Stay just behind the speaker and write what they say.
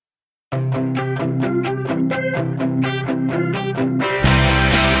Welcome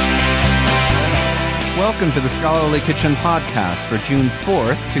to the Scholarly Kitchen podcast for June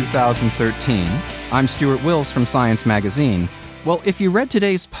 4th, 2013. I'm Stuart Wills from Science Magazine. Well, if you read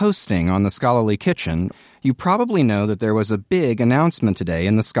today's posting on the Scholarly Kitchen, you probably know that there was a big announcement today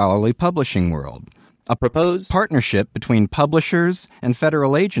in the scholarly publishing world. A proposed partnership between publishers and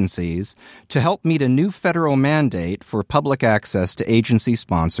federal agencies to help meet a new federal mandate for public access to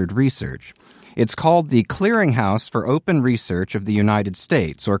agency-sponsored research. It's called the Clearinghouse for Open Research of the United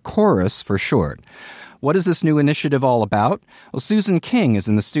States, or CORUS for short. What is this new initiative all about? Well, Susan King is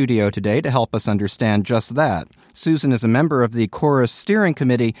in the studio today to help us understand just that. Susan is a member of the CORUS Steering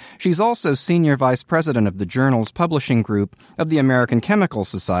Committee. She's also Senior Vice President of the Journals Publishing Group of the American Chemical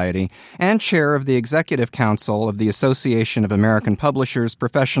Society and Chair of the Executive Council of the Association of American Publishers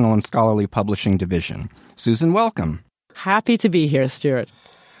Professional and Scholarly Publishing Division. Susan, welcome. Happy to be here, Stuart.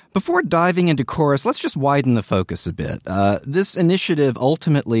 Before diving into CORUS, let's just widen the focus a bit. This initiative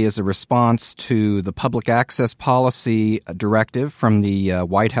ultimately is a response to the Public Access Policy Directive from the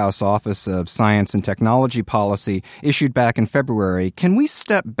White House Office of Science and Technology Policy issued back in February. Can we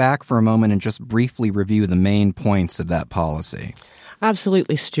step back for a moment and just briefly review the main points of that policy?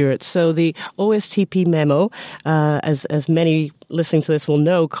 Absolutely, Stuart. So the OSTP memo, as many listening to this will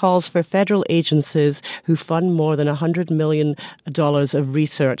know, calls for federal agencies who fund more than $100 million of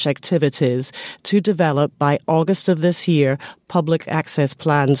research activities to develop, by August of this year, public access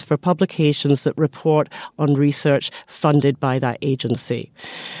plans for publications that report on research funded by that agency.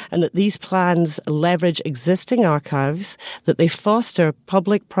 And that these plans leverage existing archives, that they foster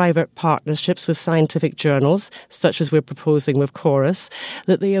public-private partnerships with scientific journals, such as we're proposing with CORUS,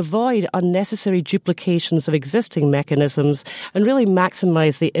 that they avoid unnecessary duplications of existing mechanisms, and really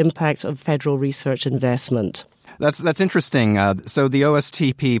maximize the impact of federal research investment. That's interesting. So the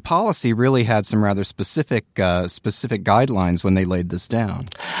OSTP policy really had some rather specific guidelines when they laid this down.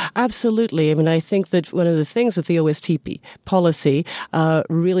 Absolutely. I mean, I think that one of the things with the OSTP policy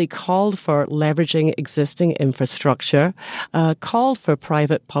really called for leveraging existing infrastructure, called for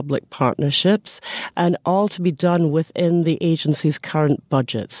private-public partnerships, and all to be done within the agency's current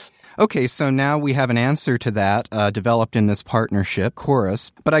budgets. Okay, so now we have an answer to that developed in this partnership,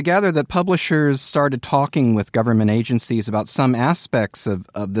 CORUS. But I gather that publishers started talking with government agencies about some aspects of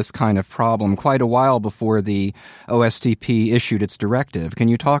this kind of problem quite a while before the OSTP issued its directive. Can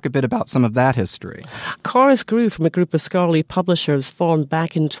you talk a bit about some of that history? CORUS grew from a group of scholarly publishers formed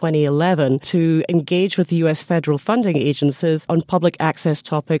back in 2011 to engage with the U.S. federal funding agencies on public access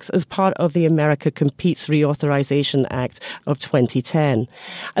topics as part of the America Competes Reauthorization Act of 2010.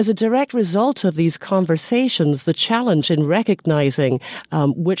 As a direct result of these conversations, the challenge in recognizing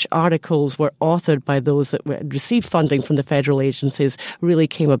which articles were authored by those that received funding from the federal agencies really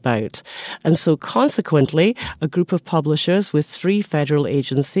came about. And so consequently, a group of publishers with 3 federal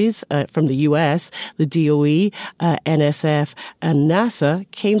agencies from the U.S., the DOE, NSF, and NASA,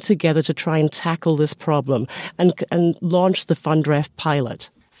 came together to try and tackle this problem and launched the FundRef pilot.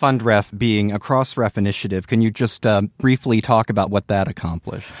 FundRef being a cross-ref initiative. Can you just briefly talk about what that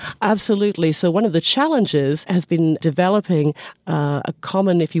accomplished? Absolutely. So one of the challenges has been developing a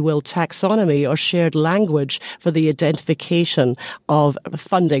common, if you will, taxonomy or shared language for the identification of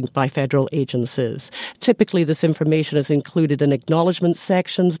funding by federal agencies. Typically, this information is included in acknowledgement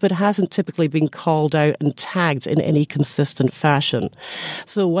sections, but hasn't typically been called out and tagged in any consistent fashion.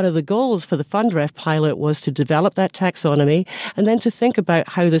 So one of the goals for the FundRef pilot was to develop that taxonomy and then to think about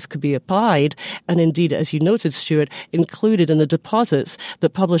how this could be applied, and indeed, as you noted, Stuart, included in the deposits that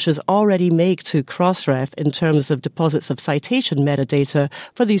publishers already make to Crossref in terms of deposits of citation metadata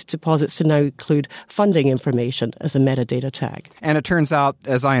for these deposits to now include funding information as a metadata tag. And it turns out,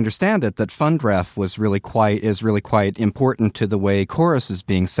 as I understand it, that FundRef is really quite important to the way CORUS is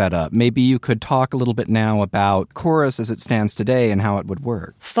being set up. Maybe you could talk a little bit now about CORUS as it stands today and how it would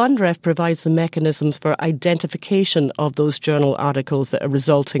work. FundRef provides the mechanisms for identification of those journal articles that are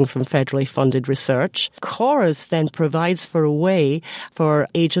resulting from federally funded research. CORUS then provides for a way for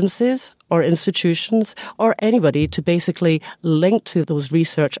agencies or institutions or anybody to basically link to those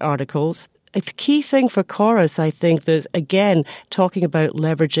research articles. A key thing for CORUS, I think, that, again, talking about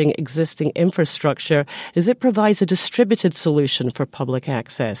leveraging existing infrastructure, is it provides a distributed solution for public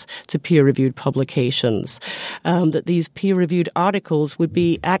access to peer-reviewed publications. That these peer-reviewed articles would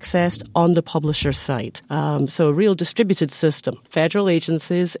be accessed on the publisher site. So a real distributed system. Federal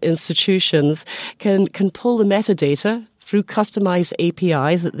agencies, institutions can pull the metadata through customized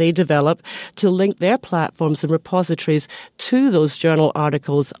APIs that they develop to link their platforms and repositories to those journal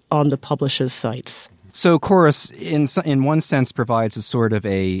articles on the publishers' sites. So Chorus, in one sense, provides a sort of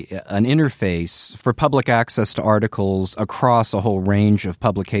an interface for public access to articles across a whole range of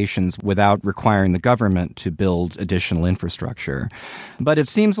publications without requiring the government to build additional infrastructure. But it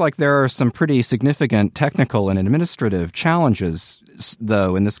seems like there are some pretty significant technical and administrative challenges,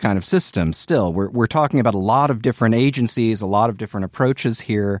 though, in this kind of system still. We're talking about a lot of different agencies, a lot of different approaches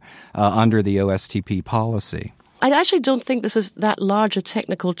here under the OSTP policy. I actually don't think this is that large a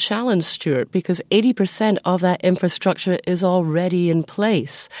technical challenge, Stuart, because 80% of that infrastructure is already in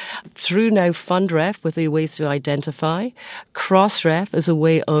place. Through now FundRef with the ways to identify, Crossref is a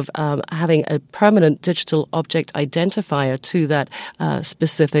way of having a permanent digital object identifier to that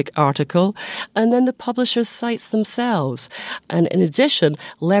specific article, and then the publisher's sites themselves. And in addition,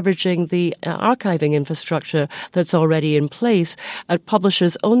 leveraging the archiving infrastructure that's already in place at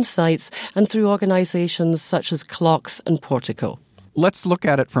publishers' own sites and through organizations such as Clocks and Portico. Let's look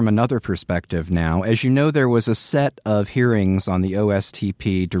at it from another perspective now. As you know, there was a set of hearings on the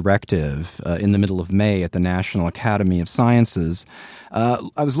OSTP directive in the middle of May at the National Academy of Sciences.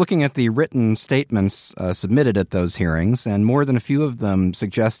 I was looking at the written statements submitted at those hearings, and more than a few of them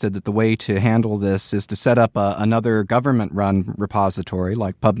suggested that the way to handle this is to set up another government-run repository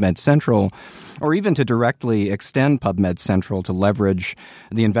like PubMed Central, or even to directly extend PubMed Central to leverage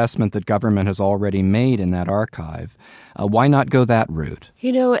the investment that government has already made in that archive. Why not go that route?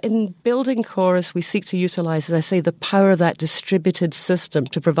 You know, in building Chorus, we seek to utilize, as I say, the power of that distributed system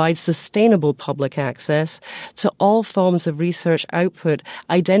to provide sustainable public access to all forms of research output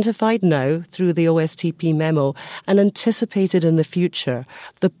identified now through the OSTP memo and anticipated in the future.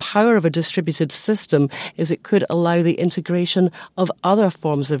 The power of a distributed system is it could allow the integration of other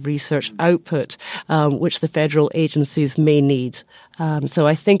forms of research output, which the federal agencies may need. So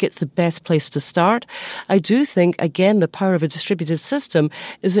I think it's the best place to start. I do think, again, the power of a distributed system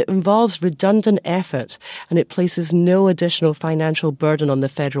is it involves redundant effort and it places no additional financial burden on the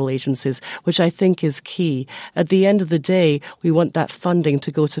federal agencies, which I think is key. At the end of the day, we want that funding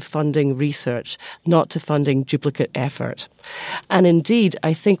to go to funding research, not to funding duplicate effort. And indeed,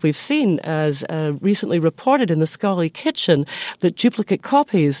 I think we've seen, as recently reported in the Scholarly Kitchen, that duplicate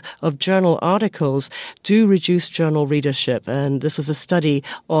copies of journal articles do reduce journal readership. And this was a study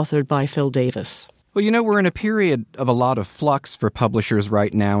authored by Phil Davis. Well, you know, we're in a period of a lot of flux for publishers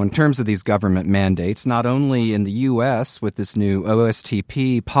right now in terms of these government mandates, not only in the U.S. with this new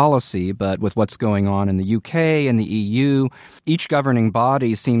OSTP policy, but with what's going on in the U.K. and the EU. Each governing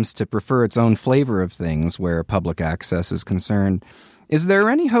body seems to prefer its own flavor of things where public access is concerned. Is there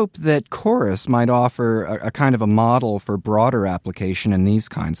any hope that Chorus might offer a kind of a model for broader application in these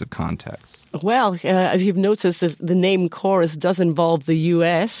kinds of contexts? Well, as you've noticed, the name Chorus does involve the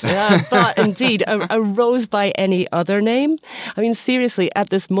U.S., but indeed, a rose by any other name? I mean, seriously, at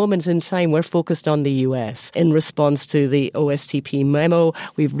this moment in time, we're focused on the U.S. In response to the OSTP memo,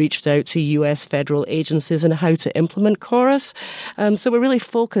 we've reached out to U.S. federal agencies on how to implement Chorus. So we're really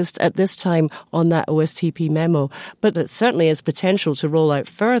focused at this time on that OSTP memo, but that certainly has potential to roll out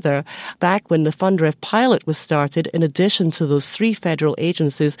further. Back when the FundRef pilot was started, in addition to those 3 federal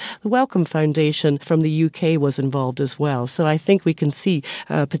agencies, the Wellcome Foundation from the UK was involved as well. So I think we can see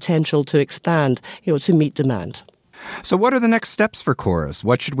potential to expand, to meet demand. So what are the next steps for Chorus?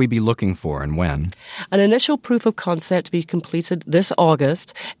 What should we be looking for and when? An initial proof of concept to be completed this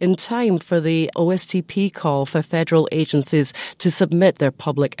August in time for the OSTP call for federal agencies to submit their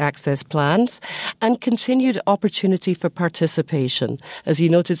public access plans, and continued opportunity for participation. As you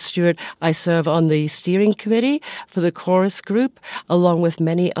noted, Stuart, I serve on the steering committee for the Chorus group, along with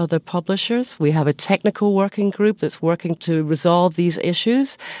many other publishers. We have a technical working group that's working to resolve these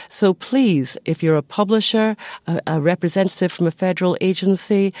issues. So please, if you're a publisher, a representative from a federal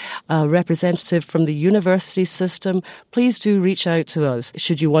agency, a representative from the university system, please do reach out to us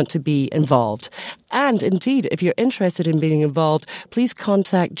should you want to be involved. And indeed, if you're interested in being involved, please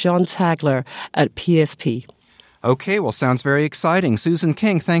contact John Tagler at PSP. Okay, well, sounds very exciting. Susan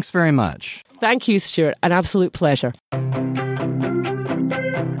King, thanks very much. Thank you, Stuart. An absolute pleasure.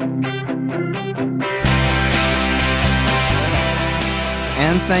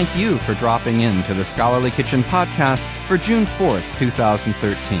 And thank you for dropping in to the Scholarly Kitchen podcast for June 4th,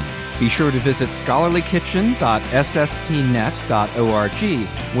 2013. Be sure to visit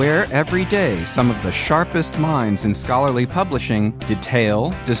scholarlykitchen.sspnet.org, where every day some of the sharpest minds in scholarly publishing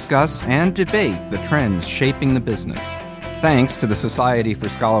detail, discuss, and debate the trends shaping the business. Thanks to the Society for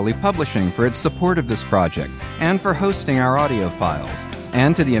Scholarly Publishing for its support of this project and for hosting our audio files,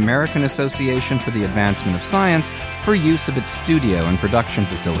 and to the American Association for the Advancement of Science for use of its studio and production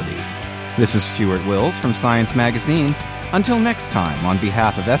facilities. This is Stuart Wills from Science Magazine. Until next time, on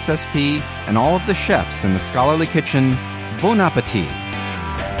behalf of SSP and all of the chefs in the Scholarly Kitchen, bon appétit!